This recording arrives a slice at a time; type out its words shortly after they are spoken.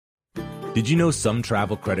Did you know some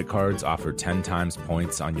travel credit cards offer 10 times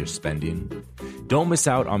points on your spending? Don't miss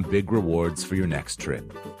out on big rewards for your next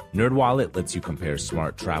trip. NerdWallet lets you compare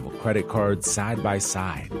smart travel credit cards side by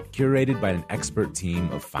side, curated by an expert team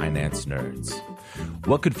of finance nerds.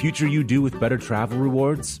 What could future you do with better travel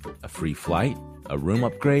rewards? A free flight? A room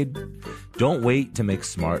upgrade? Don't wait to make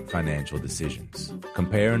smart financial decisions.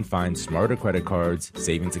 Compare and find smarter credit cards,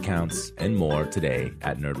 savings accounts, and more today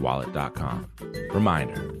at nerdwallet.com.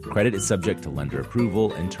 Reminder, credit is subject to lender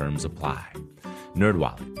approval and terms apply.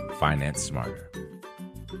 NerdWallet, finance smarter.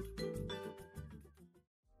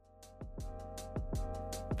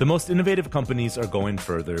 The most innovative companies are going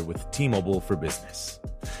further with T-Mobile for Business.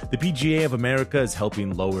 The PGA of America is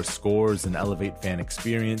helping lower scores and elevate fan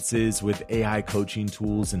experiences with AI coaching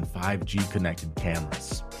tools and 5G connected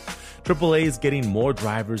cameras. AAA is getting more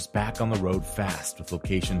drivers back on the road fast with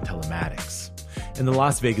location telematics. And the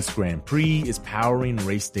Las Vegas Grand Prix is powering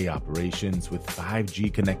race day operations with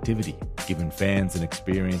 5G connectivity, giving fans an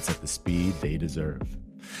experience at the speed they deserve.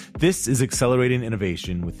 This is accelerating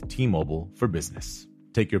innovation with T-Mobile for Business.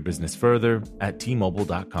 Take your business further at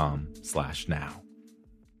T-Mobile.com/now.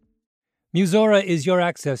 Musora is your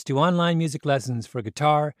access to online music lessons for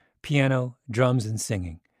guitar, piano, drums, and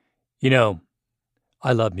singing. You know,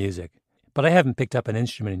 I love music, but I haven't picked up an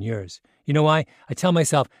instrument in years. You know why? I tell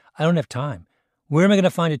myself, I don't have time. Where am I going to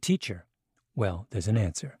find a teacher? Well, there's an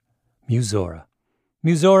answer. Musora.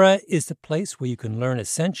 Musora is the place where you can learn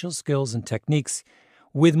essential skills and techniques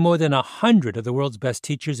with more than 100 of the world's best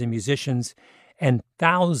teachers and musicians and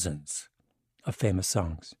thousands of famous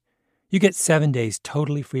songs. You get 7 days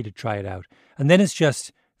totally free to try it out, and then it's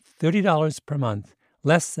just $30 per month,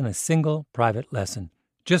 less than a single private lesson.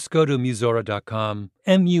 Just go to Musora.com,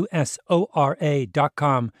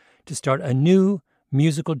 Musora.com, to start a new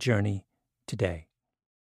musical journey today.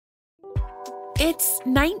 It's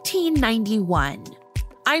 1991.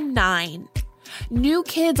 I'm 9. New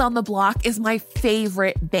Kids on the Block is my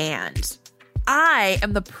favorite band. I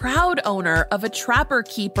am the proud owner of a Trapper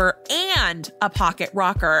Keeper and a pocket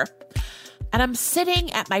rocker. And I'm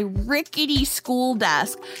sitting at my rickety school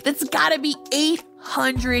desk that's gotta be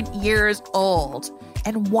 800 years old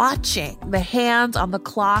and watching the hands on the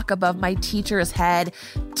clock above my teacher's head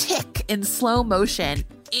tick in slow motion,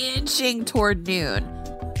 inching toward noon.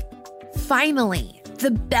 Finally,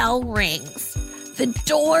 the bell rings. The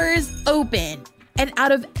doors open. And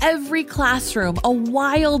out of every classroom, a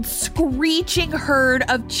wild, screeching herd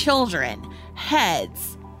of children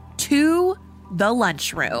heads to the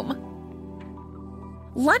lunchroom.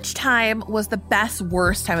 Lunchtime was the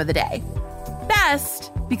worst time of the day.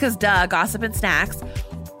 Best, because gossip and snacks.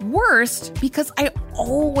 Worst, because I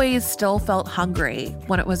always still felt hungry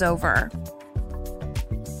when it was over.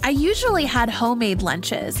 I usually had homemade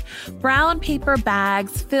lunches, brown paper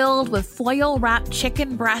bags filled with foil-wrapped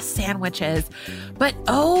chicken breast sandwiches. But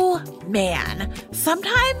oh man,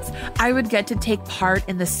 sometimes I would get to take part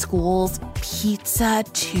in the school's Pizza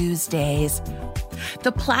Tuesdays.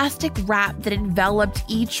 The plastic wrap that enveloped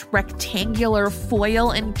each rectangular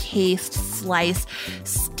foil-encased slice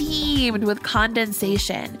steamed with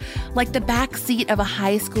condensation, like the back seat of a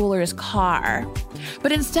high schooler's car.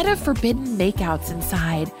 But instead of forbidden makeouts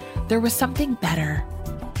inside, there was something better.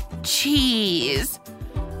 Cheese.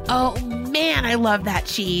 Oh man, I love that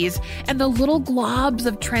cheese. And the little globs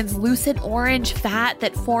of translucent orange fat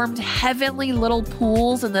that formed heavenly little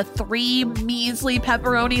pools in the 3 measly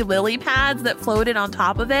pepperoni lily pads that floated on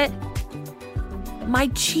top of it. My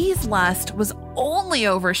cheese lust was only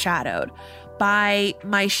overshadowed by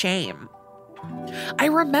my shame. I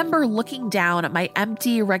remember looking down at my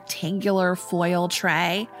empty rectangular foil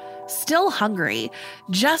tray, still hungry,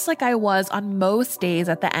 just like I was on most days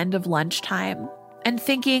at the end of lunchtime, and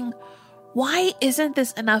thinking, why isn't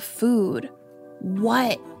this enough food?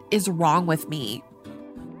 What is wrong with me?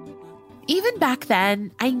 Even back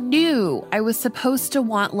then, I knew I was supposed to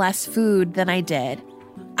want less food than I did.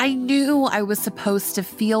 I knew I was supposed to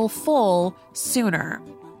feel full sooner.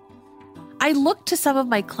 I looked to some of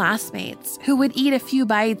my classmates who would eat a few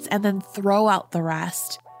bites and then throw out the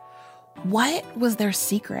rest. What was their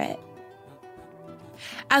secret?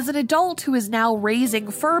 As an adult who is now raising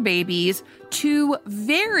fur babies, 2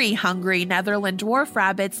 very hungry Netherland dwarf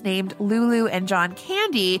rabbits named Lulu and John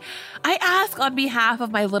Candy, I ask on behalf of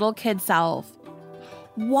my little kid self,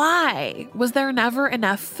 why was there never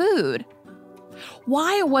enough food?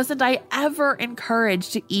 Why wasn't I ever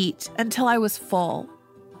encouraged to eat until I was full?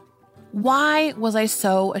 Why was I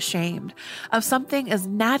so ashamed of something as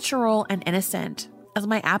natural and innocent as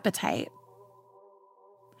my appetite?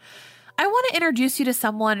 I want to introduce you to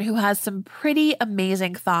someone who has some pretty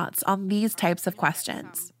amazing thoughts on these types of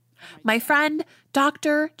questions. my friend,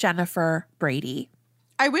 Dr. Jennifer Brady.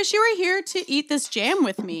 I wish you were here to eat this jam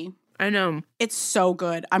with me. I know. It's so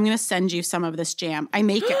good. I'm going to send you some of this jam. I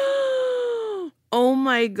make it. Oh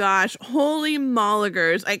my gosh. Holy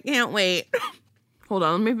molligers. I can't wait. Hold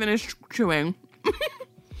on. Let me finish chewing.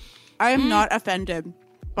 I am not offended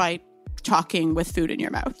by talking with food in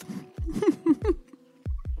your mouth.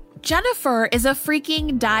 Jennifer is a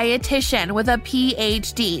freaking dietitian with a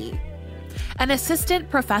PhD, an assistant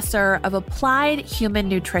professor of applied human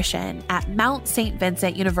nutrition at Mount St.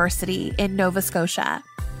 Vincent University in Nova Scotia.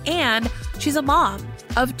 And she's a mom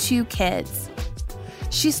of 2 kids.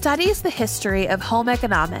 She studies the history of home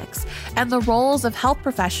economics and the roles of health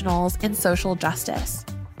professionals in social justice.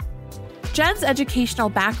 Jen's educational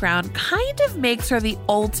background kind of makes her the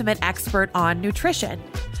ultimate expert on nutrition.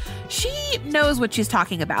 She knows what she's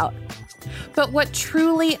talking about. But what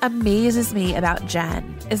truly amazes me about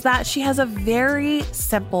Jen is that she has a very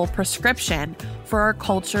simple prescription for our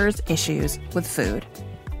culture's issues with food.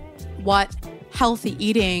 What healthy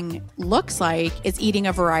eating looks like is eating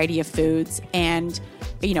a variety of foods and,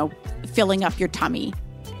 filling up your tummy.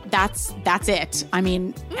 That's it. I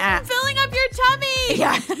mean, filling up your tummy.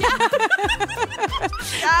 Yeah.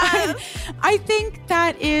 I think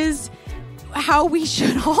that is how we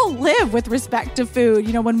should all live with respect to food.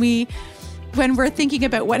 When we're thinking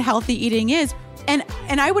about what healthy eating is, and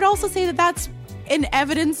I would also say that that's an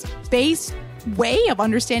evidence-based way of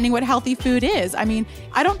understanding what healthy food is. I mean,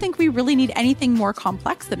 I don't think we really need anything more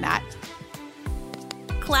complex than that.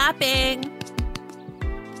 Clapping.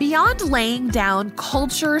 Beyond laying down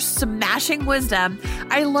culture-smashing wisdom,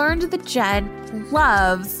 I learned that Jen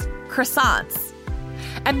loves croissants.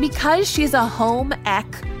 And because she's a home ec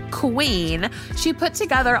queen, she put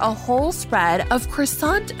together a whole spread of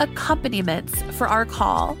croissant accompaniments for our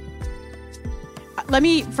call. Let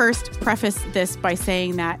me first preface this by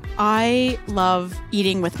saying that I love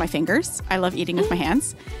eating with my fingers. I love eating with my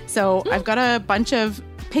hands. So I've got a bunch of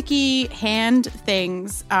picky hand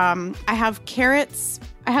things. I have carrots.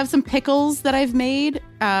 I have some pickles that I've made.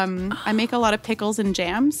 I make a lot of pickles and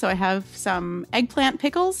jam. So I have some eggplant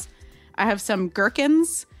pickles. I have some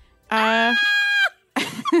gherkins. I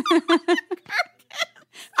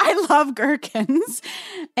love gherkins.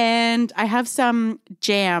 And I have some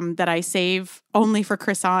jam that I save only for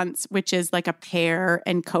croissants, which is like a pear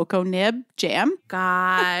and cocoa nib jam.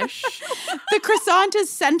 Gosh. The croissant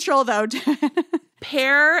is central, though.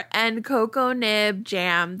 Pear and cocoa nib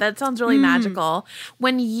jam. That sounds really magical.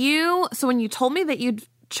 When you told me that you'd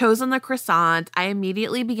chosen the croissant, I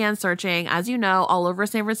immediately began searching, as you know, all over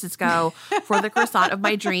San Francisco for the croissant of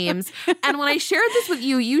my dreams. And when I shared this with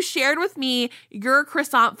you, you shared with me your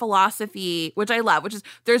croissant philosophy, which I love, which is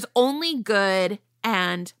there's only good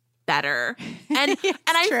and better. And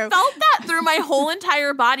I true. felt that through my whole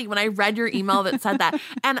entire body when I read your email that said that.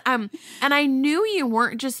 And I knew you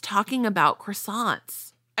weren't just talking about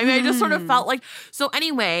croissants. I mean, I just sort of felt like, so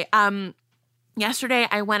anyway, yesterday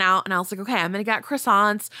I went out and I was like, okay, I'm going to get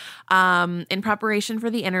croissants in preparation for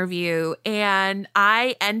the interview. And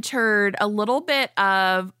I entered a little bit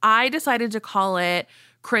of, I decided to call it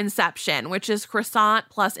Crinception, which is croissant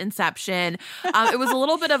plus Inception. It was a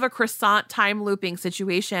little bit of a croissant time looping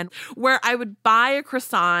situation where I would buy a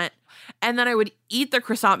croissant and then I would eat the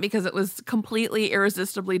croissant because it was completely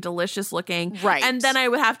irresistibly delicious looking. Right. And then I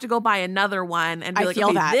would have to go buy another one and be like,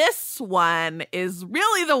 okay, this one is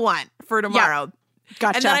really the one for tomorrow. Yep.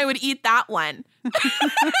 Gotcha. And then I would eat that one. So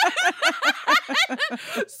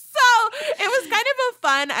it was kind of a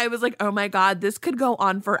fun, I was like, oh my God, this could go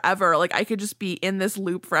on forever. Like I could just be in this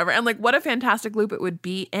loop forever. And like, what a fantastic loop it would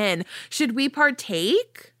be in. Should we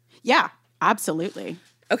partake? Yeah, absolutely.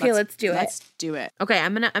 Okay, let's do it. Let's do it. Okay,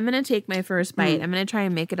 I'm gonna take my first bite. I'm gonna try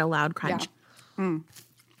and make it a loud crunch. Yeah.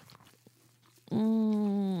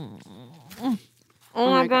 Oh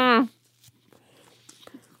my God.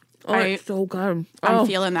 Oh, it's so good. I'm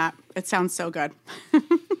feeling that. It sounds so good.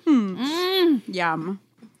 Yum.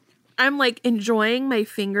 I'm like enjoying my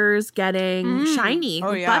fingers getting shiny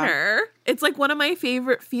with butter. It's like one of my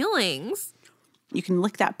favorite feelings. You can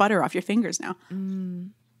lick that butter off your fingers now.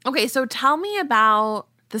 Okay, so tell me about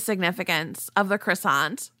the significance of the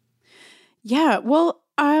croissant. Yeah, well,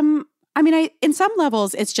 I mean, in some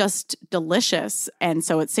levels, it's just delicious. And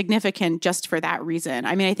so it's significant just for that reason.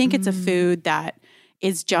 I mean, I think it's a food that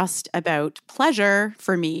is just about pleasure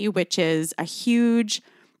for me, which is a huge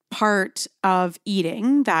part of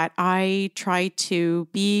eating that I try to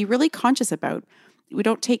be really conscious about. We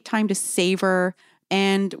don't take time to savor,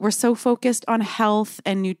 and we're so focused on health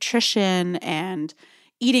and nutrition and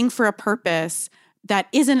eating for a purpose that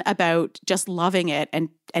isn't about just loving it and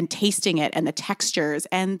tasting it and the textures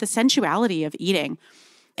and the sensuality of eating.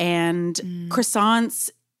 And croissants,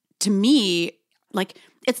 to me, like,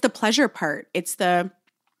 it's the pleasure part. It's the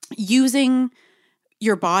using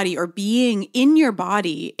your body or being in your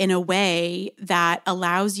body in a way that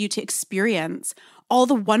allows you to experience all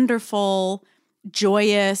the wonderful,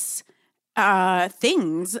 joyous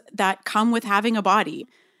things that come with having a body.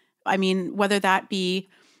 I mean, whether that be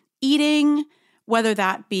eating, whether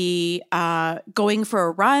that be going for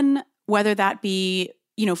a run, whether that be,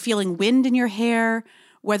 feeling wind in your hair,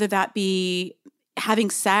 whether that be having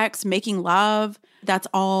sex, making love, that's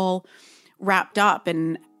all wrapped up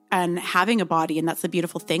and having a body. And that's the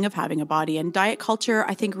beautiful thing of having a body. And diet culture,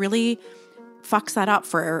 I think, really fucks that up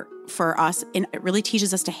for us. And it really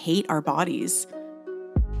teaches us to hate our bodies.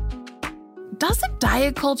 Doesn't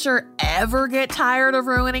diet culture ever get tired of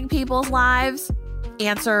ruining people's lives?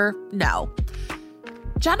 Answer, no.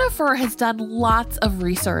 Jennifer has done lots of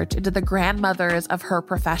research into the grandmothers of her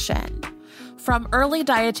profession, from early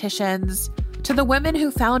dietitians to the women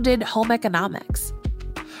who founded home economics.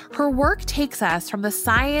 Her work takes us from the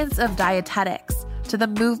science of dietetics to the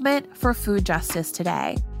movement for food justice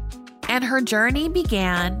today. And her journey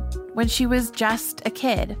began when she was just a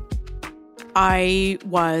kid. I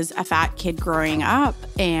was a fat kid growing up,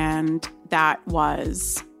 and that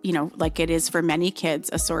was, like it is for many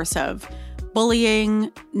kids, a source of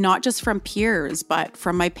bullying, not just from peers, but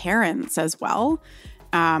from my parents as well,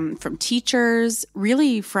 from teachers,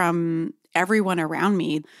 really from everyone around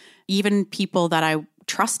me, even people that I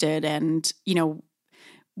trusted and,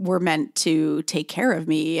 were meant to take care of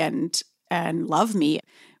me and love me.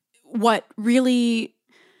 What really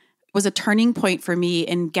was a turning point for me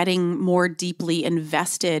in getting more deeply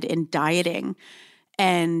invested in dieting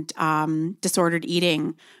and disordered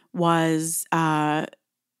eating was I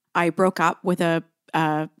broke up with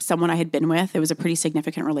someone I had been with. It was a pretty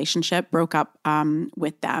significant relationship, broke up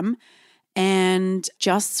with them, and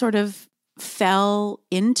just sort of fell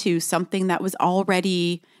into something that was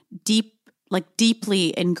already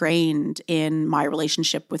deeply ingrained in my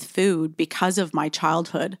relationship with food because of my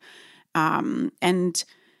childhood. And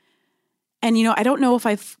I don't know if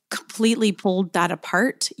I've completely pulled that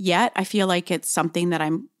apart yet. I feel like it's something that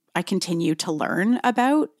I continue to learn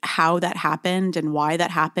about how that happened and why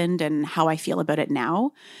that happened and how I feel about it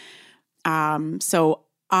now. So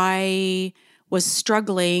I was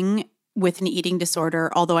struggling with an eating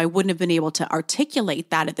disorder, although I wouldn't have been able to articulate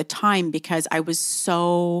that at the time because it was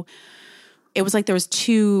like there was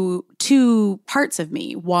two parts of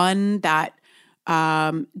me. One that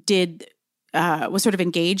was sort of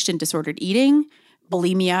engaged in disordered eating,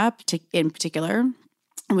 bulimia in particular,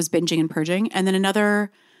 and was binging and purging. And then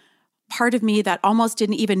another part of me that almost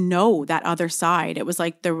didn't even know that other side. It was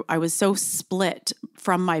like I was so split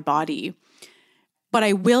from my body. But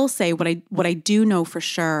I will say what I do know for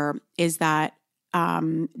sure is that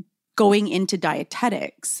going into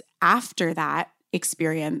dietetics after that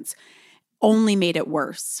experience only made it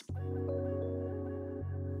worse.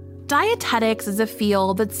 Dietetics is a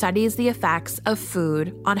field that studies the effects of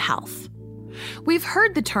food on health. We've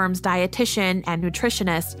heard the terms dietitian and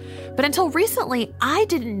nutritionist, but until recently, I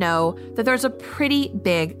didn't know that there's a pretty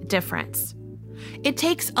big difference. It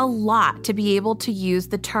takes a lot to be able to use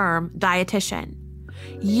the term dietitian,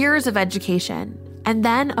 years of education, and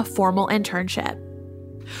then a formal internship.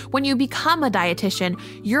 When you become a dietitian,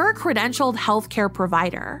 you're a credentialed healthcare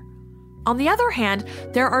provider. On the other hand,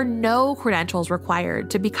 there are no credentials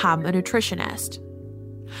required to become a nutritionist.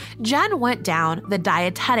 Jen went down the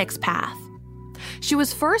dietetics path. She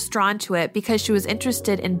was first drawn to it because she was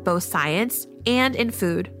interested in both science and in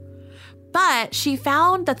food. But she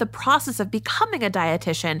found that the process of becoming a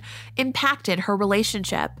dietitian impacted her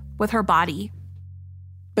relationship with her body.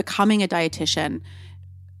 Becoming a dietitian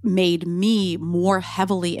made me more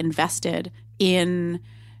heavily invested in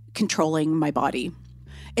controlling my body.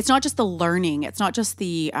 It's not just the learning. It's not just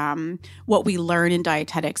the what we learn in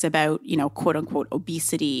dietetics about, quote unquote,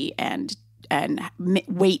 obesity and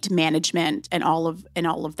weight management and all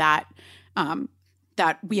of that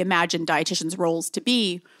that we imagine dietitians' roles to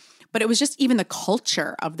be. But it was just even the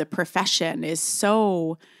culture of the profession is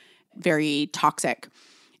so very toxic,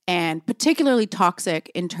 and particularly toxic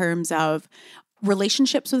in terms of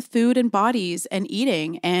relationships with food and bodies and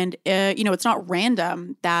eating. And it's not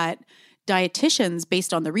random that dietitians,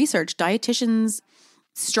 based on the research, dietitians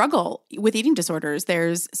struggle with eating disorders.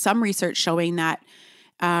 There's some research showing that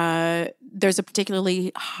there's a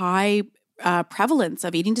particularly high prevalence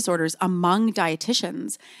of eating disorders among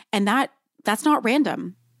dietitians, and that's not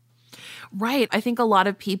random. Right. I think a lot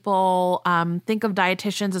of people think of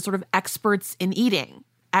dietitians as sort of experts in eating,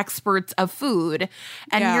 experts of food.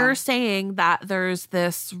 And you're saying that there's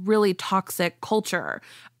this really toxic culture.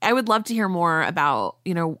 I would love to hear more about,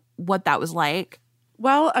 what that was like.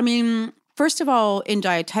 Well, I mean, first of all, in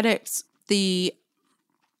dietetics, the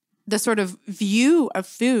sort of view of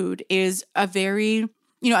food is a very,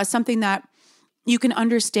 as something that you can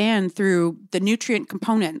understand through the nutrient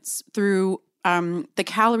components, through the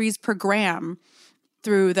calories per gram,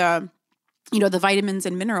 through the vitamins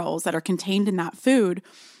and minerals that are contained in that food.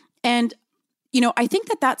 And, I think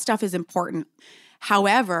that stuff is important.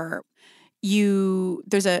 However,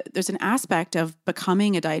 there's an aspect of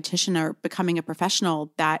becoming a dietitian or becoming a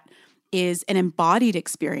professional that is an embodied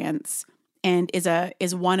experience and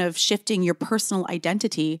is one of shifting your personal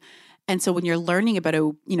identity. And so when you're learning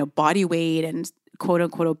about body weight and quote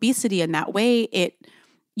unquote obesity in that way,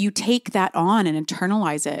 you take that on and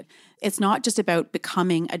internalize it. It's not just about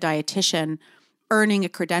becoming a dietitian, earning a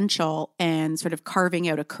credential and sort of carving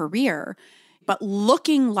out a career, but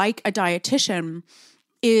looking like a dietitian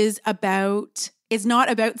is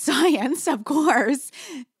not about science, of course.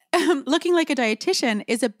 Looking like a dietitian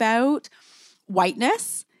is about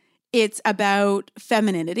whiteness. It's about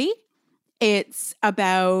femininity. It's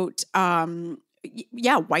about,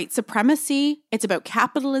 white supremacy. It's about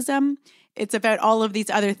capitalism. It's about all of these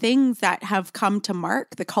other things that have come to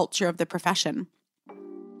mark the culture of the profession.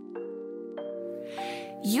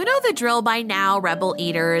 You know the drill by now, Rebel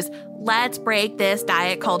Eaters. Let's break this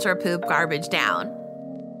diet culture poop garbage down.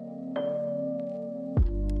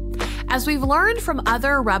 As we've learned from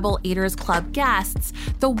other Rebel Eaters Club guests,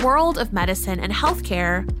 the world of medicine and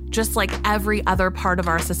healthcare, just like every other part of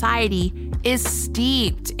our society, is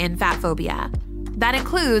steeped in fat phobia. That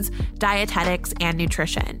includes dietetics and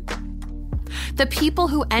nutrition. The people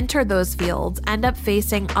who enter those fields end up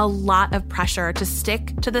facing a lot of pressure to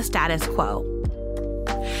stick to the status quo.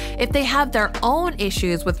 If they have their own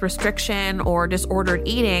issues with restriction or disordered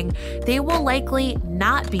eating, they will likely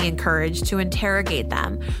not be encouraged to interrogate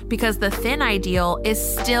them because the thin ideal is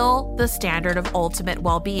still the standard of ultimate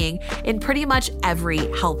well-being in pretty much every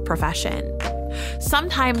health profession.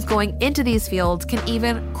 Sometimes going into these fields can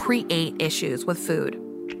even create issues with food.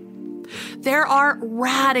 There are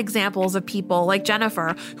rad examples of people like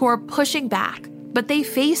Jennifer who are pushing back, but they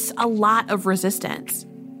face a lot of resistance.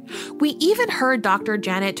 We even heard Dr.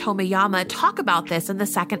 Janet Tomoyama talk about this in the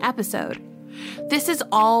second episode. This is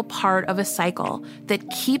all part of a cycle that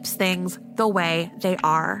keeps things the way they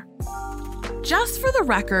are. Just for the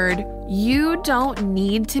record, you don't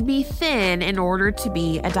need to be thin in order to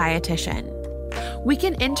be a dietitian. We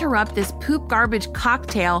can interrupt this poop garbage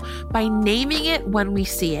cocktail by naming it when we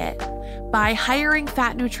see it, by hiring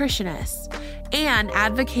fat nutritionists, and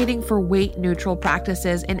advocating for weight-neutral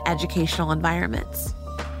practices in educational environments.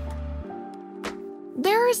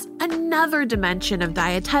 There's another dimension of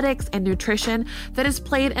dietetics and nutrition that has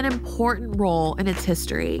played an important role in its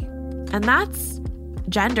history, and that's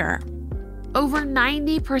gender. Over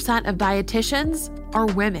 90% of dietitians are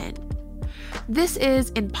women. This is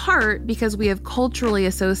in part because we have culturally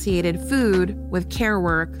associated food with care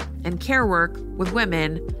work and care work with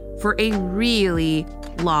women for a really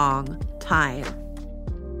long time.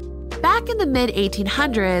 Back in the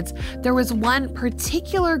mid-1800s, there was one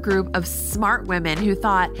particular group of smart women who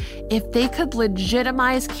thought if they could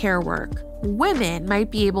legitimize care work, women might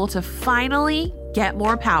be able to finally get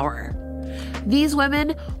more power. These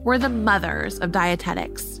women were the mothers of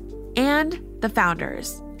dietetics and the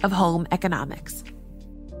founders of home economics.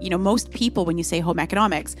 Most people, when you say home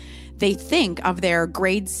economics, they think of their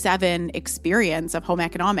grade 7 experience of home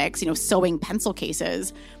economics, sewing pencil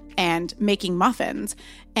cases and making muffins.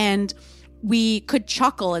 And we could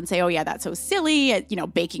chuckle and say, oh yeah, that's so silly,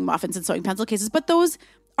 baking muffins and sewing pencil cases. But those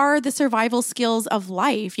are the survival skills of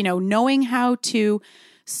life, knowing how to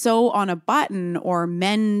sew on a button or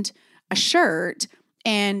mend a shirt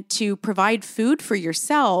and to provide food for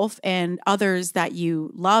yourself and others that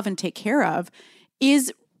you love and take care of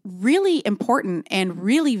is really important and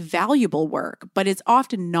really valuable work, but it's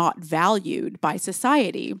often not valued by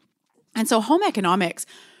society. And so home economics,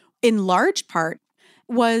 in large part,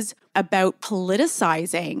 was about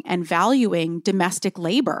politicizing and valuing domestic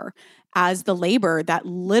labor as the labor that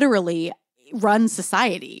literally runs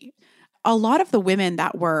society. A lot of the women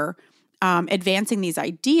that were advancing these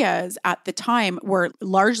ideas at the time were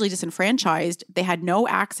largely disenfranchised. They had no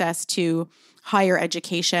access to higher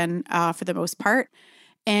education for the most part,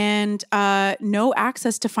 and no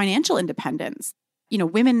access to financial independence.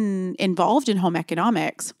 Women involved in home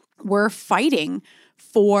economics were fighting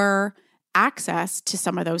for access to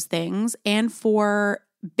some of those things and for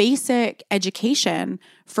basic education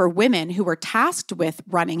for women who were tasked with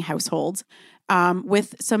running households,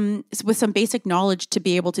 with some basic knowledge to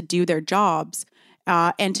be able to do their jobs,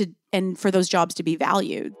 and for those jobs to be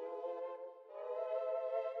valued.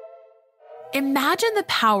 Imagine the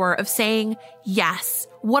power of saying, yes,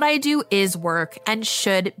 what I do is work and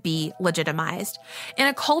should be legitimized, in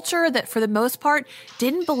a culture that for the most part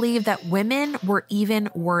didn't believe that women were even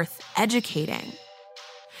worth educating.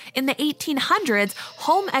 In the 1800s,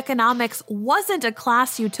 home economics wasn't a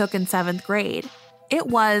class you took in 7th grade. It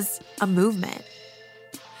was a movement.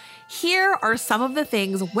 Here are some of the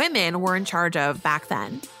things women were in charge of back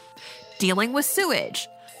then. Dealing with sewage.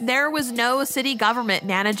 There was no city government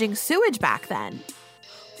managing sewage back then.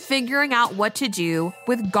 Figuring out what to do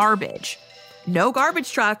with garbage. No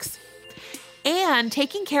garbage trucks. And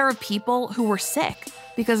taking care of people who were sick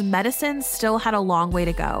because medicine still had a long way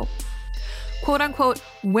to go. Quote-unquote,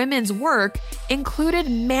 women's work included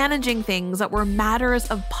managing things that were matters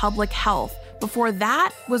of public health before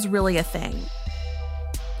that was really a thing.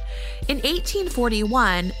 In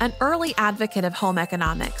 1841, an early advocate of home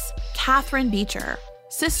economics, Catherine Beecher,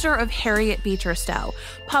 sister of Harriet Beecher Stowe,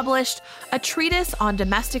 published a treatise on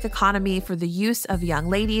domestic economy for the use of young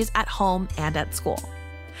ladies at home and at school.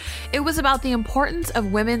 It was about the importance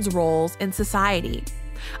of women's roles in society,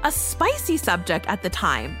 a spicy subject at the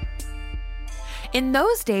time. In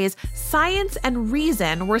those days, science and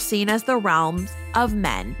reason were seen as the realms of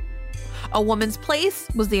men. A woman's place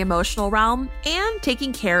was the emotional realm and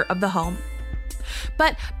taking care of the home.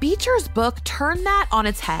 But Beecher's book turned that on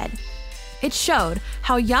its head. It showed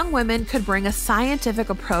how young women could bring a scientific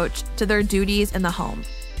approach to their duties in the home.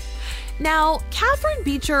 Now, Catherine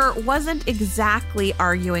Beecher wasn't exactly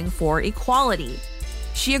arguing for equality.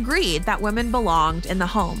 She agreed that women belonged in the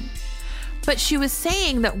home. But she was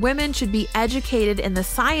saying that women should be educated in the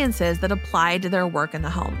sciences that applied to their work in the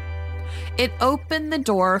home. It opened the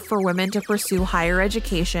door for women to pursue higher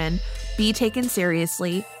education, be taken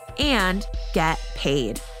seriously, and get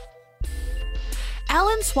paid.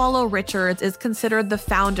 Ellen Swallow Richards is considered the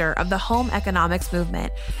founder of the home economics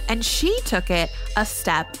movement, and she took it a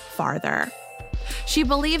step farther. She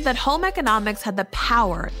believed that home economics had the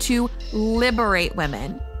power to liberate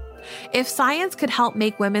women. If science could help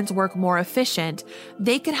make women's work more efficient,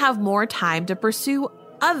 they could have more time to pursue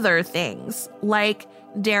other things, like,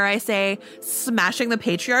 dare I say, smashing the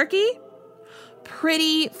patriarchy?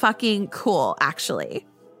 Pretty fucking cool, actually.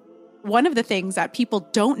 One of the things that people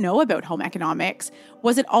don't know about home economics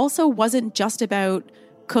was it also wasn't just about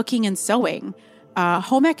cooking and sewing.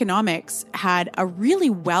 Home economics had a really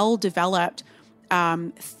well-developed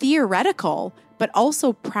theoretical, but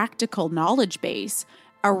also practical knowledge base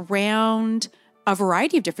around a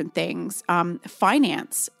variety of different things.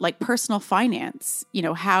 Finance, like personal finance,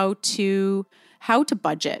 how to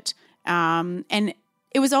budget. And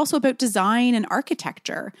it was also about design and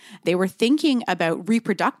architecture. They were thinking about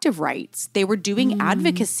reproductive rights. They were doing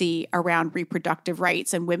advocacy around reproductive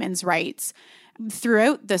rights and women's rights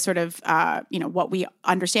throughout the sort of, what we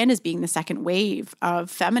understand as being the second wave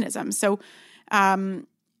of feminism. So,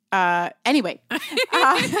 anyway,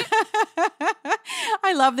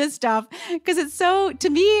 I love this stuff because it's so, to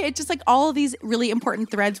me, it's just like all of these really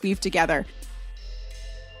important threads weave together.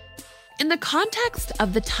 In the context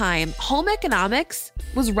of the time, home economics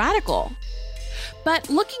was radical.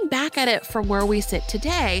 But looking back at it from where we sit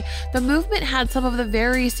today, the movement had some of the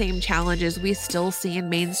very same challenges we still see in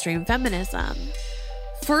mainstream feminism.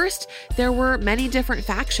 First, there were many different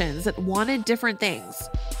factions that wanted different things.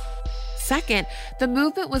 Second, the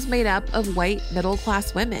movement was made up of white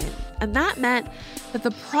middle-class women, and that meant that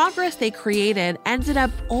the progress they created ended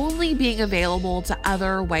up only being available to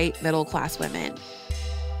other white middle-class women.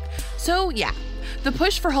 So yeah, the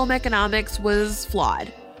push for home economics was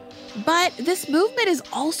flawed. But this movement is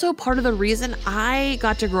also part of the reason I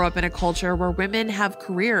got to grow up in a culture where women have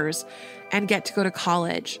careers and get to go to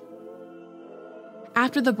college.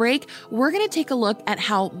 After the break, we're going to take a look at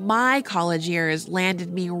how my college years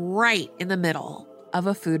landed me right in the middle of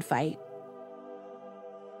a food fight.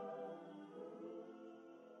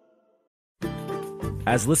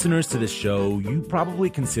 As listeners to this show, you probably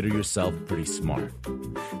consider yourself pretty smart.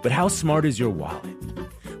 But how smart is your wallet?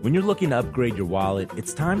 When you're looking to upgrade your wallet,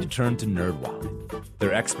 it's time to turn to NerdWallet.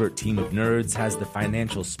 Their expert team of nerds has the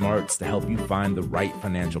financial smarts to help you find the right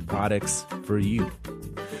financial products for you.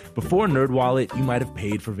 Before NerdWallet, you might have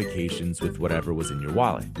paid for vacations with whatever was in your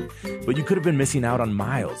wallet. But you could have been missing out on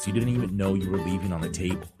miles you didn't even know you were leaving on the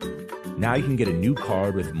table. Now you can get a new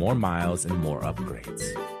card with more miles and more upgrades.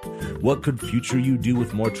 What could future you do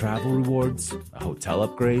with more travel rewards? A hotel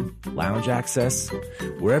upgrade? Lounge access?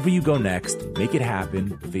 Wherever you go next, make it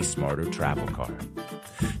happen with a smarter travel card.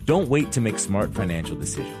 Don't wait to make smart financial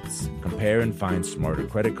decisions. Compare and find smarter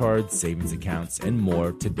credit cards, savings accounts, and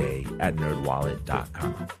more today at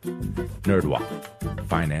nerdwallet.com. NerdWallet.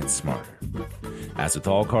 Finance smarter. As with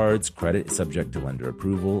all cards, credit is subject to lender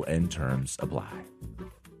approval and terms apply.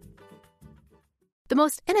 The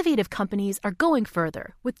most innovative companies are going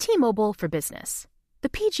further with T-Mobile for Business. The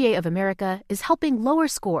PGA of America is helping lower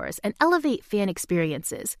scores and elevate fan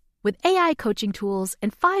experiences with AI coaching tools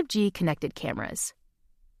and 5G connected cameras.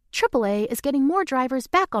 AAA is getting more drivers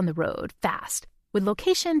back on the road fast with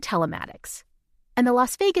location telematics. And the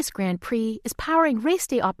Las Vegas Grand Prix is powering race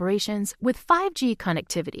day operations with 5G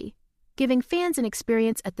connectivity, giving fans an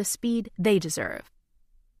experience at the speed they deserve.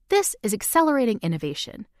 This is accelerating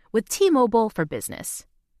innovation with T-Mobile for Business.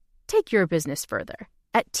 Take your business further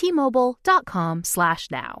at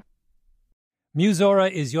T-Mobile.com/now.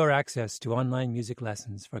 Musora is your access to online music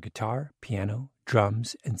lessons for guitar, piano,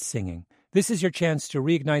 drums, and singing. This is your chance to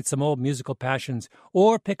reignite some old musical passions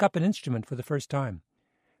or pick up an instrument for the first time.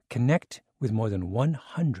 Connect with more than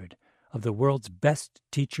 100 of the world's best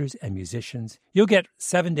teachers and musicians. You'll get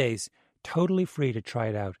 7 days totally free to try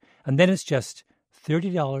it out, and then it's just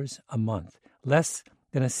 $30 a month, less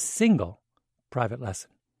than a single private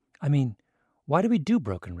lesson. I mean, why do we do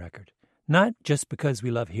Broken Record? Not just because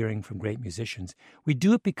we love hearing from great musicians. We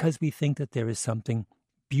do it because we think that there is something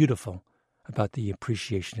beautiful about the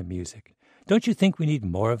appreciation of music. Don't you think we need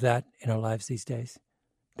more of that in our lives these days?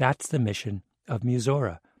 That's the mission of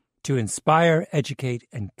Musora, to inspire, educate,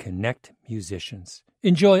 and connect musicians.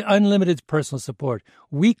 Enjoy unlimited personal support,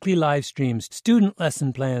 weekly live streams, student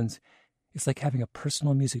lesson plans. It's like having a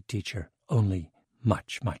personal music teacher, only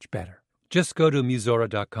much, much better. Just go to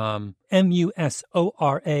Musora.com,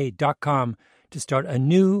 Musora.com, to start a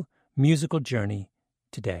new musical journey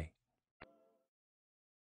today.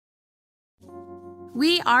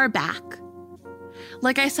 We are back.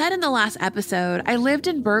 Like I said in the last episode, I lived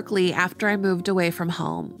in Berkeley after I moved away from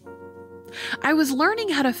home. I was learning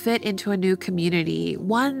how to fit into a new community,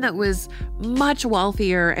 one that was much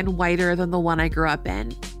wealthier and whiter than the one I grew up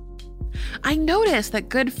in. I noticed that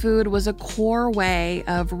good food was a core way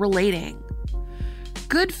of relating.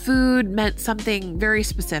 Good food meant something very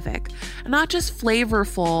specific, not just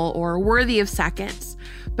flavorful or worthy of seconds,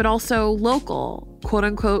 but also local, quote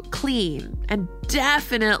unquote, clean, and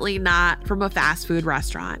definitely not from a fast food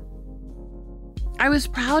restaurant. I was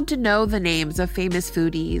proud to know the names of famous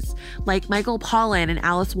foodies like Michael Pollan and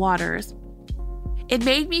Alice Waters. It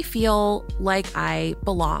made me feel like I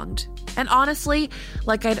belonged. And honestly,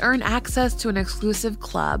 like I'd earned access to an exclusive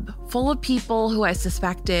club full of people who I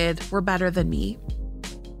suspected were better than me.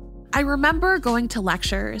 I remember going to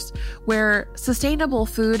lectures where sustainable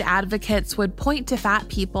food advocates would point to fat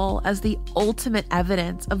people as the ultimate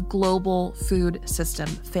evidence of global food system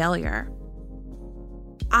failure.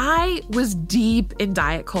 I was deep in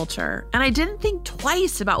diet culture, and I didn't think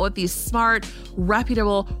twice about what these smart,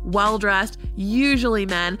 reputable, well-dressed, usually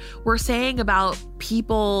men, were saying about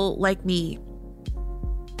people like me.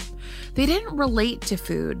 They didn't relate to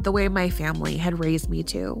food the way my family had raised me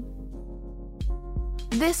to.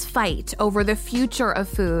 This fight over the future of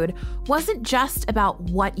food wasn't just about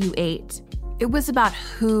what you ate. It was about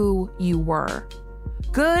who you were.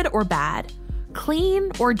 Good or bad,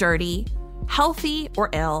 clean or dirty, healthy or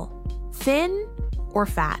ill, thin or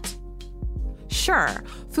fat. Sure,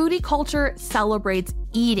 foodie culture celebrates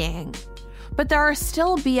eating, but there are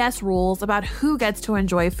still BS rules about who gets to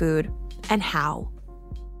enjoy food and how.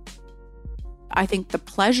 I think the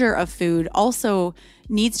pleasure of food also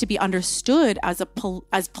needs to be understood as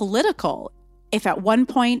political. If at one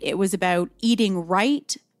point it was about eating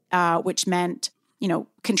right, which meant,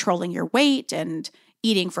 controlling your weight and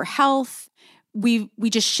eating for health, we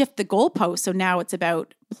just shift the goalpost. So now it's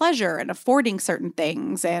about pleasure and affording certain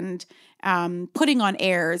things and putting on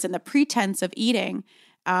airs and the pretense of eating,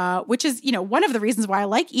 which is, one of the reasons why I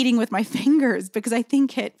like eating with my fingers, because I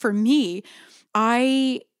think for me,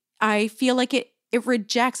 I feel like it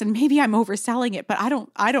rejects, and maybe I'm overselling it, but I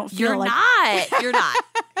don't feel You're not.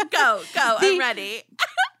 Go. I'm ready.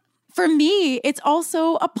 For me, it's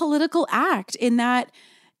also a political act in that,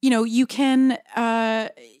 you can,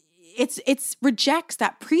 it's rejects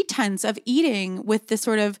that pretense of eating with this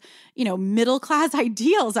sort of, middle-class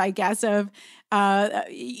ideals, I guess, of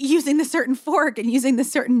using the certain fork and using the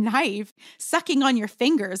certain knife, sucking on your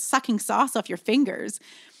fingers, sucking sauce off your fingers,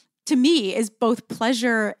 to me is both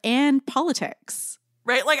pleasure and politics.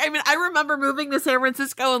 right? Like, I mean, I remember moving to San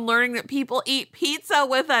Francisco and learning that people eat pizza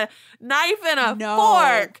with a knife and a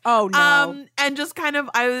fork. Oh, no. And just kind of,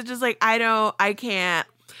 I was just like, I can't.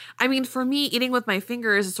 I mean, for me, eating with my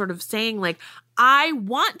fingers is sort of saying like, I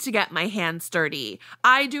want to get my hands dirty.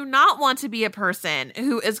 I do not want to be a person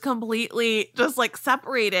who is completely just like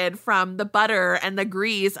separated from the butter and the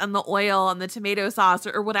grease and the oil and the tomato sauce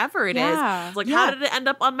or whatever it is. It's like, how did it end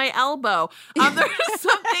up on my elbow? There's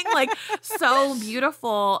something like so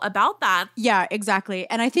beautiful about that. Yeah, exactly.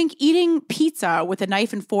 And I think eating pizza with a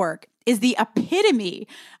knife and fork is the epitome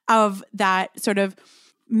of that sort of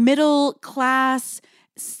middle class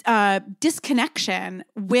disconnection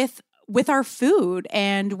with our food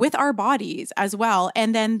and with our bodies as well.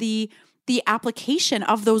 And then the application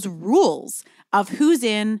of those rules of who's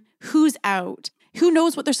in, who's out, who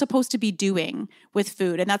knows what they're supposed to be doing with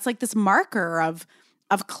food. And that's like this marker of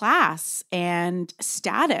class and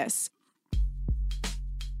status.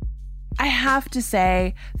 I have to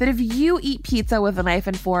say that if you eat pizza with a knife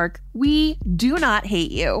and fork, we do not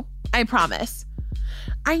hate you. I promise.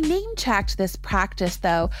 I name-checked this practice,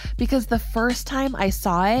 though, because the first time I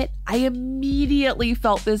saw it, I immediately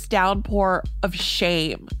felt this downpour of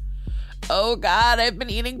shame. Oh God, I've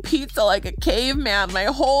been eating pizza like a caveman my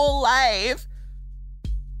whole life.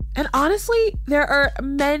 And honestly, there are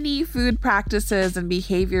many food practices and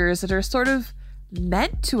behaviors that are sort of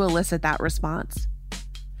meant to elicit that response.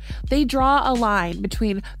 They draw a line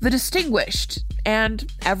between the distinguished and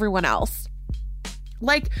everyone else.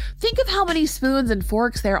 Like, think of how many spoons and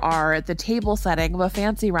forks there are at the table setting of a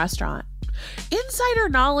fancy restaurant. Insider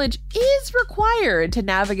knowledge is required to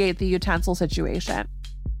navigate the utensil situation.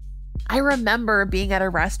 I remember being at a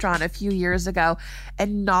restaurant a few years ago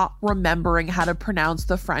and not remembering how to pronounce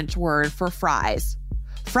the French word for fries.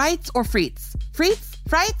 Frites or frites? Frites?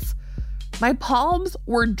 Frites? My palms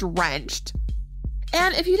were drenched.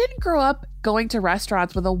 And if you didn't grow up going to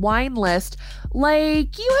restaurants with a wine list,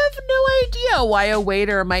 like, you have no idea why a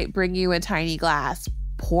waiter might bring you a tiny glass,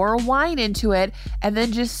 pour wine into it, and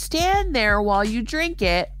then just stand there while you drink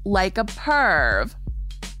it like a perv.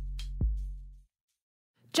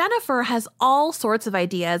 Jennifer has all sorts of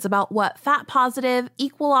ideas about what fat positive,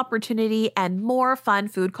 equal opportunity, and more fun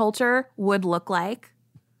food culture would look like.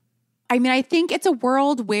 I mean, I think it's a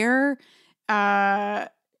world where,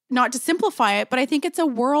 not to simplify it, but I think it's a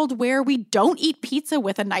world where we don't eat pizza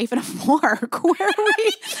with a knife and a fork,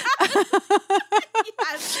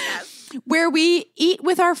 where we eat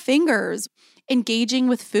with our fingers, engaging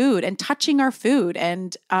with food and touching our food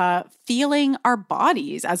and feeling our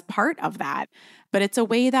bodies as part of that. But it's a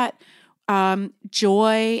way that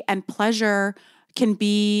joy and pleasure can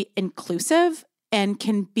be inclusive and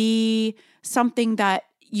can be something that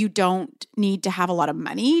you don't need to have a lot of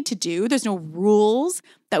money to do. There's no rules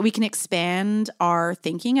that we can expand our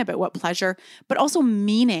thinking about what pleasure, but also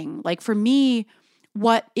meaning. Like for me,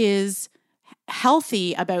 what is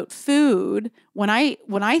healthy about food, when I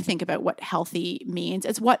think about what healthy means,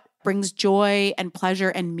 it's what brings joy and pleasure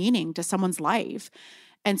and meaning to someone's life.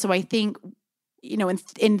 And so I think, you know,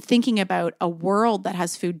 in thinking about a world that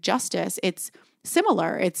has food justice, it's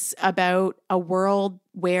similar. It's about a world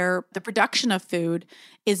where the production of food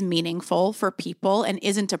is meaningful for people and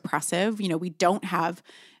isn't oppressive. You know, we don't have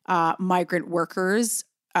migrant workers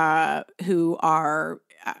who are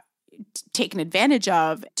taken advantage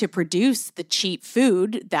of to produce the cheap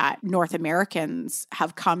food that North Americans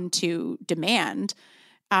have come to demand.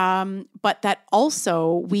 But that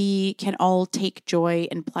also we can all take joy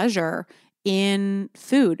and pleasure in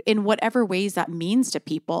food in whatever ways that means to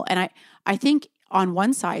people. And I think on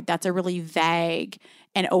one side, that's a really vague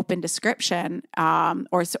and open description,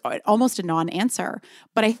 or almost a non-answer.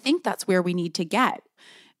 But I think that's where we need to get.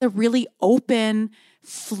 The really open,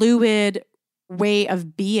 fluid way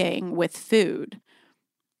of being with food.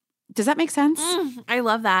 Does that make sense? I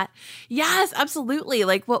love that. Yes, absolutely.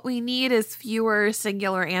 Like what we need is fewer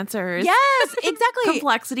singular answers. Yes, exactly.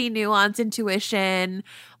 Complexity, nuance, intuition.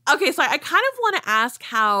 Okay, so I kind of want to ask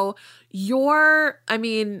how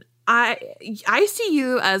I see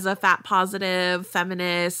you as a fat positive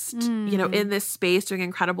feminist, you know, in this space doing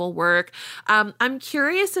incredible work. I'm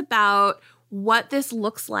curious about what this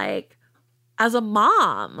looks like as a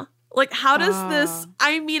mom. Like, how does this,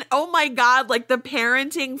 I mean, oh my God, like the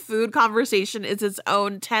parenting food conversation is its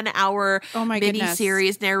own 10-hour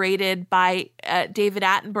mini-series narrated by David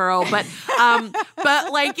Attenborough.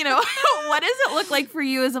 But like, you know, what does it look like for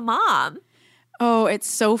you as a mom? Oh, it's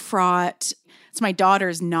so fraught. So my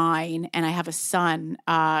daughter's 9 and I have a son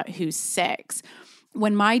who's 6.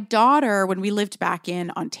 When we lived back in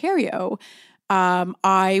Ontario,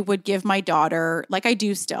 I would give my daughter, like I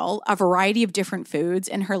do still, a variety of different foods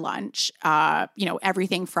in her lunch.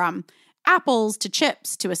 Everything from apples to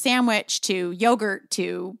chips to a sandwich to yogurt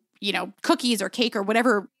to, cookies or cake or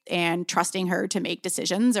whatever, and trusting her to make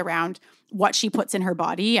decisions around what she puts in her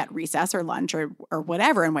body at recess or lunch or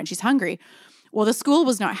whatever and when she's hungry. Well, the school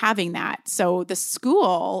was not having that. So the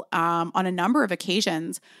school, on a number of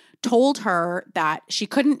occasions, told her that she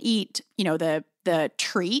couldn't eat, the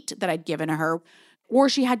treat that I'd given her, or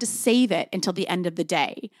she had to save it until the end of the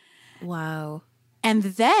day. Wow. And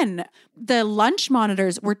then the lunch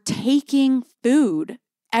monitors were taking food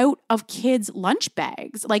out of kids' lunch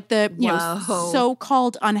bags, like the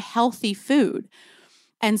so-called unhealthy food.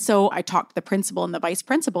 And so I talked to the principal and the vice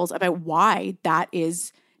principals about why that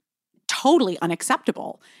is totally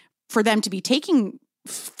unacceptable for them to be taking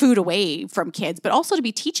food away from kids, but also to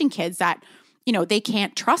be teaching kids that, they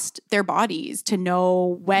can't trust their bodies to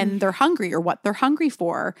know when they're hungry or what they're hungry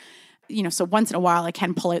for. So once in a while I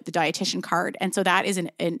can pull out the dietitian card. And so that is an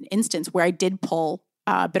instance where I did pull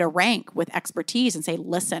a bit of rank with expertise and say,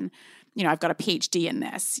 listen, I've got a PhD in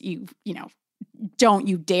this. Don't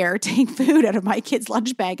you dare take food out of my kid's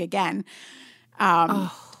lunch bag again.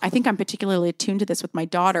 I think I'm particularly attuned to this with my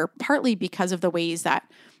daughter, partly because of the ways that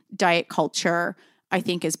diet culture, I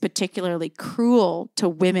think, is particularly cruel to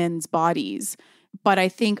women's bodies. But I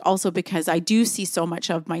think also because I do see so much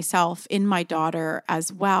of myself in my daughter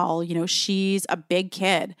as well. She's a big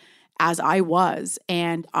kid, as I was.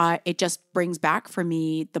 And it just brings back for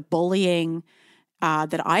me the bullying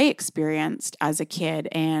that I experienced as a kid.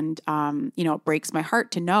 And, it breaks my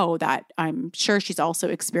heart to know that I'm sure she's also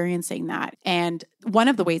experiencing that. And one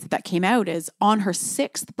of the ways that came out is on her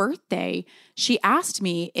 6th birthday, she asked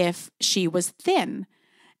me if she was thin.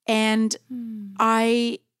 And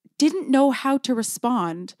I didn't know how to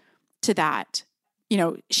respond to that.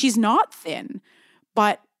 She's not thin,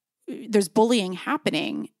 but there's bullying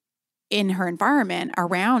happening in her environment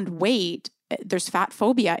around weight. There's fat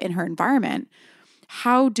phobia in her environment.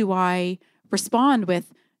 How do I respond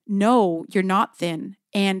with, no, you're not thin,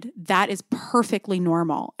 and that is perfectly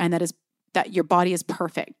normal, and that your body is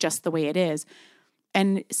perfect just the way it is.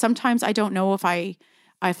 And sometimes I don't know if I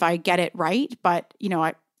get it right, but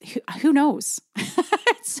who knows?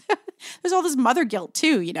 There's all this mother guilt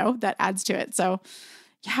too, that adds to it. So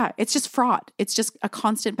yeah, it's just fraught. It's just a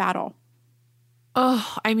constant battle.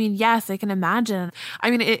 Oh, yes, I can imagine.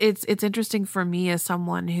 It's interesting for me as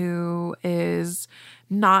someone who is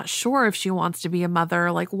not sure if she wants to be a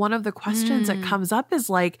mother. Like, one of the questions that comes up is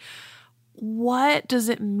like, what does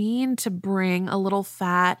it mean to bring a little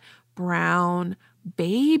fat, brown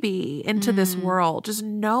baby into this world? Just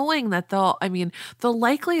knowing that the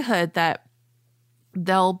likelihood that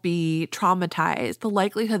they'll be traumatized, the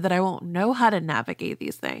likelihood that I won't know how to navigate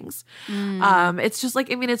these things. It's just like,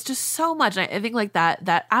 it's just so much. And I think like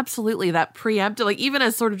that absolutely, that preemptive, like even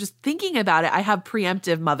as sort of just thinking about it, I have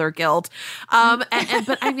preemptive mother guilt. But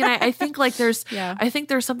I think like I think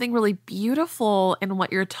there's something really beautiful in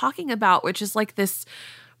what you're talking about, which is like this,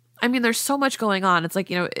 there's so much going on. It's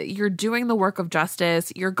like, you're doing the work of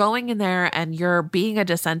justice. You're going in there and you're being a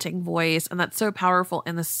dissenting voice. And that's so powerful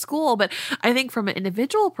in the school. But I think from an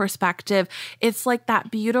individual perspective, it's like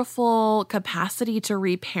that beautiful capacity to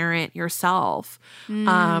reparent yourself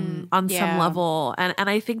on some level. And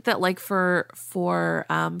I think that like for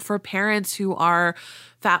parents who are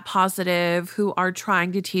fat positive, who are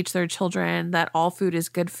trying to teach their children that all food is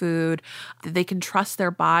good food, that they can trust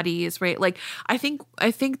their bodies, right? Like, I think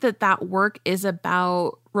that work is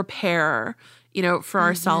about repair, for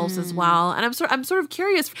ourselves as well. And I'm sort of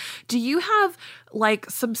curious, do you have like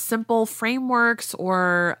some simple frameworks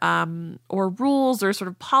or rules or sort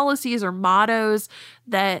of policies or mottos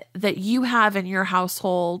that you have in your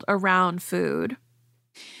household around food?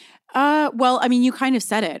 Well, you kind of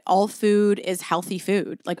said it. All food is healthy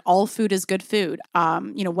food. Like, all food is good food.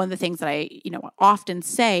 One of the things that I, often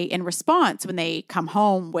say in response when they come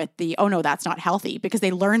home with the, oh no, that's not healthy, because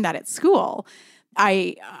they learn that at school,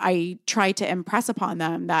 I try to impress upon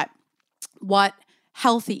them that what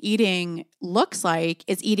healthy eating looks like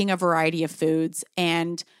is eating a variety of foods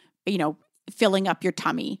and, filling up your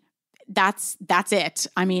tummy. That's it.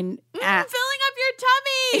 Filling up your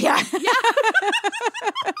tummy. Yeah.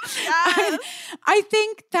 I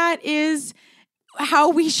think that is how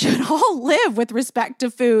we should all live with respect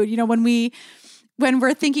to food. When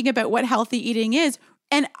we're thinking about what healthy eating is.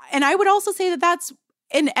 And I would also say that that's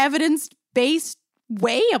an evidence-based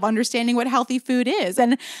way of understanding what healthy food is.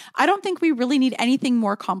 And I don't think we really need anything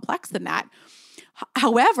more complex than that.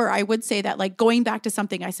 However, I would say that, like, going back to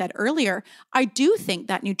something I said earlier, I do think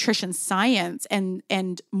that nutrition science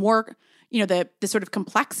and more, the sort of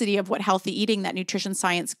complexity of what healthy eating that nutrition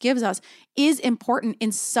science gives us is important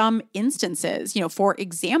in some instances. For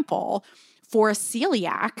example, for a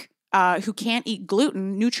celiac who can't eat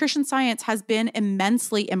gluten, nutrition science has been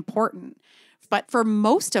immensely important. But for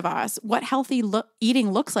most of us, what healthy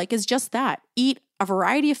eating looks like is just that. Eat a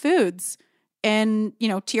variety of foods and,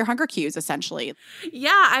 to your hunger cues, essentially.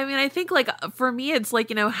 Yeah. I mean, I think for me, it's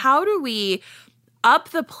how do we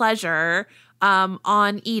up the pleasure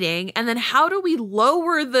on eating? And then how do we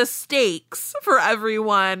lower the stakes for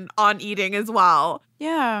everyone on eating as well?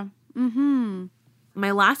 Yeah. Mm-hmm.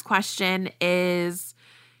 My last question is,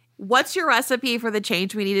 what's your recipe for the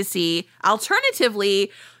change we need to see?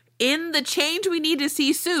 Alternatively, in the change we need to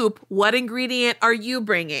see soup, what ingredient are you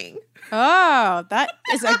bringing? Oh, that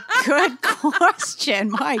is a good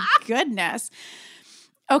question. My goodness.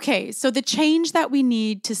 Okay, so the change that we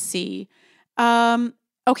need to see.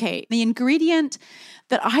 Okay, the ingredient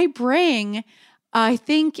that I bring, I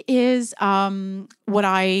think, is what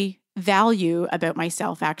I value about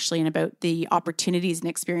myself, actually, and about the opportunities and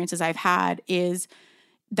experiences I've had, is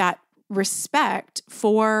that respect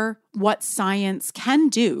for what science can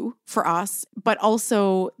do for us, but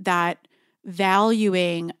also that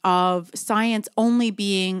valuing of science only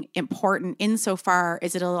being important insofar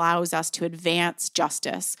as it allows us to advance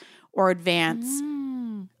justice or advance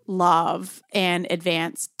love and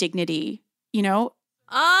advance dignity,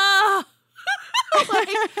 Ah!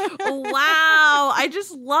 Wow. I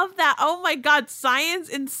just love that. Oh my God. Science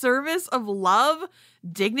in service of love,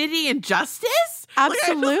 dignity, and justice?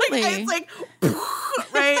 Absolutely. It's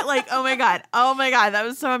right? Oh my God. Oh my God. That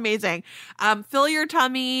was so amazing. Fill your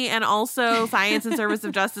tummy, and also science in service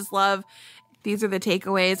of justice, love. These are the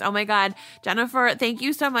takeaways. Oh my God. Jennifer, thank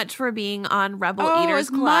you so much for being on Rebel Eaters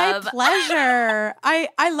Club. My pleasure.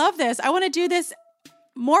 I love this. I want to do this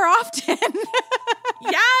more often.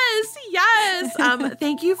 Yes.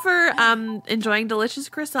 Thank you for enjoying delicious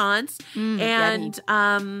croissants.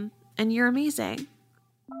 And you're amazing.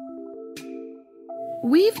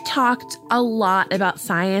 We've talked a lot about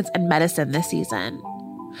science and medicine this season.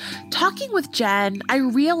 Talking with Jen, I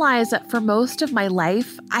realized that for most of my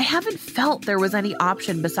life, I haven't felt there was any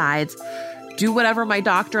option besides do whatever my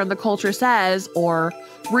doctor and the culture says or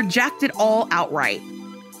reject it all outright.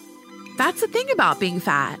 That's the thing about being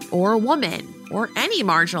fat or a woman or any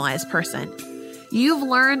marginalized person. You've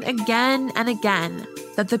learned again and again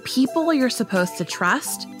that the people you're supposed to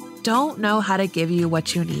trust don't know how to give you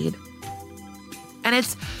what you need. And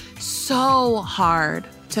it's so hard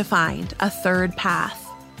to find a third path,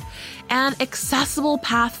 an accessible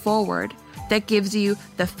path forward that gives you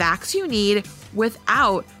the facts you need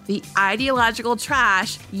without the ideological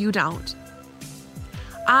trash you don't.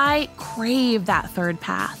 I crave that third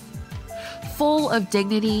path, full of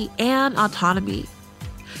dignity and autonomy.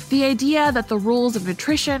 The idea that the rules of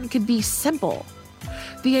nutrition could be simple.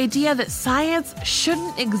 The idea that science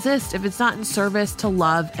shouldn't exist if it's not in service to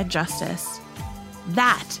love and justice.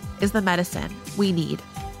 That is the medicine we need.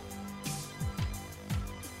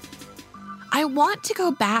 I want to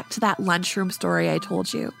go back to that lunchroom story I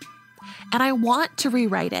told you, and I want to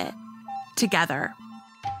rewrite it together.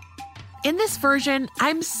 In this version,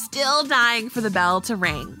 I'm still dying for the bell to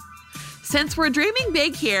ring. Since we're dreaming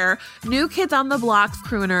big here, New Kids on the Block's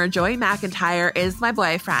crooner Joey McIntyre is my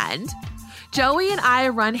boyfriend. Joey and I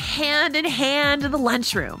run hand in hand to the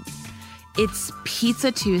lunchroom. It's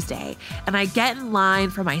Pizza Tuesday, and I get in line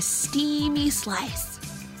for my steamy slice.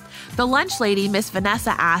 The lunch lady, Miss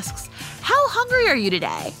Vanessa, asks, "How hungry are you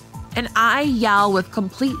today?" And I yell with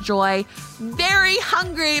complete joy, "Very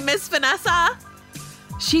hungry, Miss Vanessa."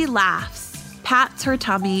 She laughs, pats her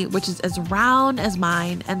tummy, which is as round as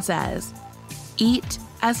mine, and says, "Eat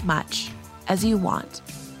as much as you want."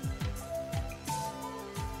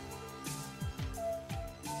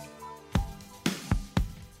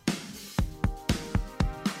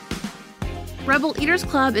 Rebel Eaters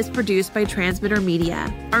Club is produced by Transmitter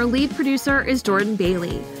Media. Our lead producer is Jordan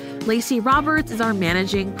Bailey. Lacey Roberts is our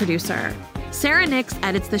managing producer. Sarah Nix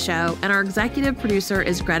edits the show, and our executive producer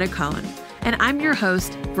is Greta Cohn. And I'm your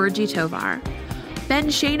host, Virgie Tovar. Ben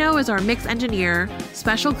Shano is our mix engineer.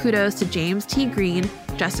 Special kudos to James T. Green,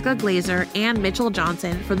 Jessica Glazer, and Mitchell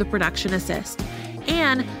Johnson for the production assist.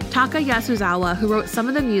 And Taka Yasuzawa, who wrote some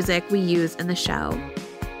of the music we use in the show.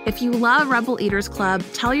 If you love Rebel Eaters Club,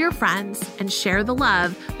 tell your friends and share the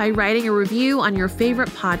love by writing a review on your favorite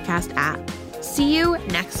podcast app. See you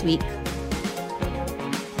next week.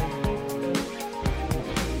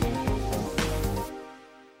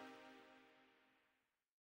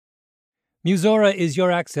 Musora is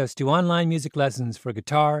your access to online music lessons for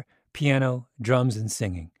guitar, piano, drums, and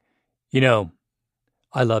singing.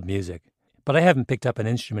 I love music, but I haven't picked up an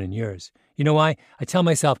instrument in years. You know why? I tell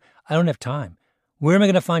myself, I don't have time. Where am I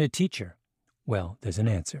going to find a teacher? Well, there's an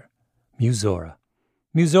answer. Musora.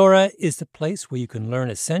 Musora is the place where you can learn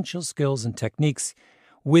essential skills and techniques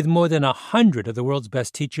with more than 100 of the world's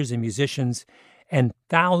best teachers and musicians and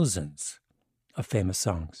thousands of famous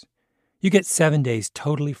songs. You get 7 days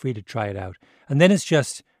totally free to try it out, and then it's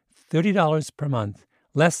just $30 per month,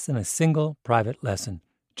 less than a single private lesson.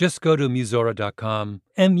 Just go to Musora.com,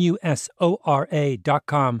 Musora.com,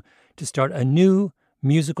 to start a new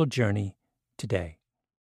musical journey today.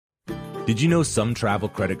 Did you know some travel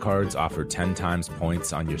credit cards offer 10 times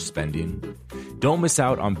points on your spending? Don't miss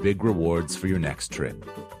out on big rewards for your next trip.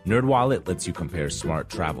 NerdWallet lets you compare smart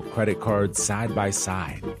travel credit cards side by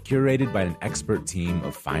side, curated by an expert team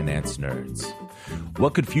of finance nerds.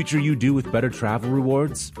 What could future you do with better travel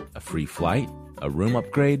rewards? A free flight? A room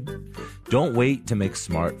upgrade? Don't wait to make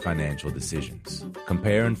smart financial decisions.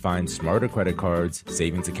 Compare and find smarter credit cards,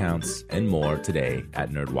 savings accounts, and more today at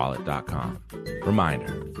NerdWallet.com.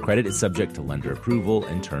 Reminder, credit is subject to lender approval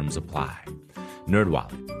and terms apply.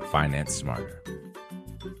 NerdWallet, finance smarter.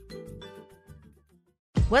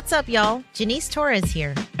 What's up, y'all? Janice Torres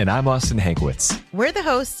here. And I'm Austin Hankwitz. We're the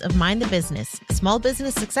hosts of Mind the Business, Small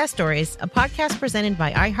Business Success Stories, a podcast presented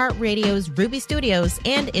by iHeartRadio's Ruby Studios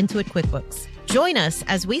and Intuit QuickBooks. Join us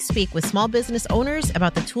as we speak with small business owners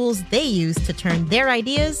about the tools they use to turn their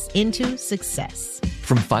ideas into success.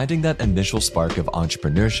 From finding that initial spark of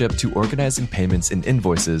entrepreneurship to organizing payments and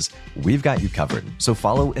invoices, we've got you covered. So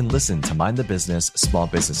follow and listen to Mind the Business, Small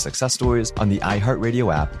Business Success Stories on the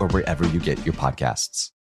iHeartRadio app or wherever you get your podcasts.